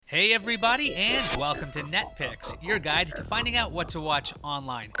Hey everybody, and welcome to NetPicks, your guide to finding out what to watch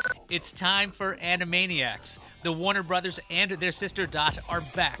online. It's time for Animaniacs. The Warner Brothers and their sister Dot are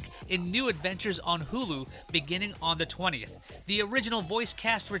back in new adventures on Hulu beginning on the 20th. The original voice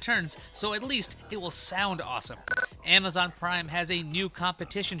cast returns, so at least it will sound awesome. Amazon Prime has a new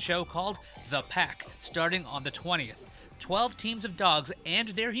competition show called The Pack, starting on the 20th. 12 teams of dogs and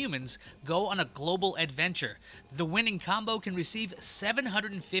their humans go on a global adventure. The winning combo can receive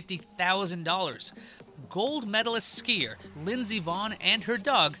 $750,000. Gold medalist skier Lindsey Vonn and her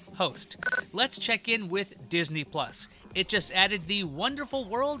dog host. Let's check in with Disney+. It just added the wonderful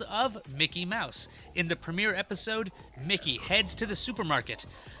world of Mickey Mouse. In the premiere episode, Mickey heads to the supermarket.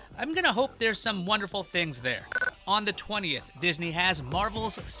 I'm gonna hope there's some wonderful things there. On the 20th, Disney has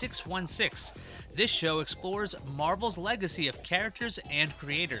Marvel's 616. This show explores Marvel's legacy of characters and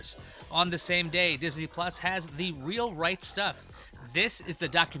creators. On the same day, Disney Plus has The Real Right Stuff. This is the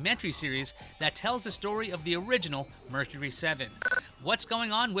documentary series that tells the story of the original Mercury 7. What's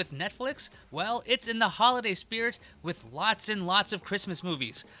going on with Netflix? Well, it's in the holiday spirit with lots and lots of Christmas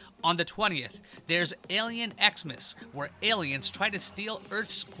movies. On the 20th, there's Alien Xmas, where aliens try to steal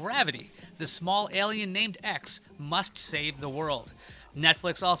Earth's gravity. The small alien named X must save the world.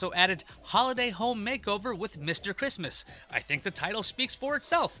 Netflix also added Holiday Home Makeover with Mr. Christmas. I think the title speaks for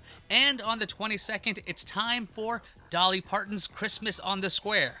itself. And on the 22nd, it's time for Dolly Parton's Christmas on the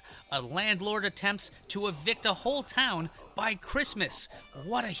Square. A landlord attempts to evict a whole town by Christmas.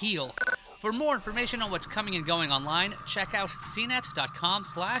 What a heel. For more information on what's coming and going online, check out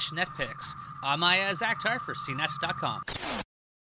cnet.com/netpicks. I'm Maya Zakhtar for cnet.com.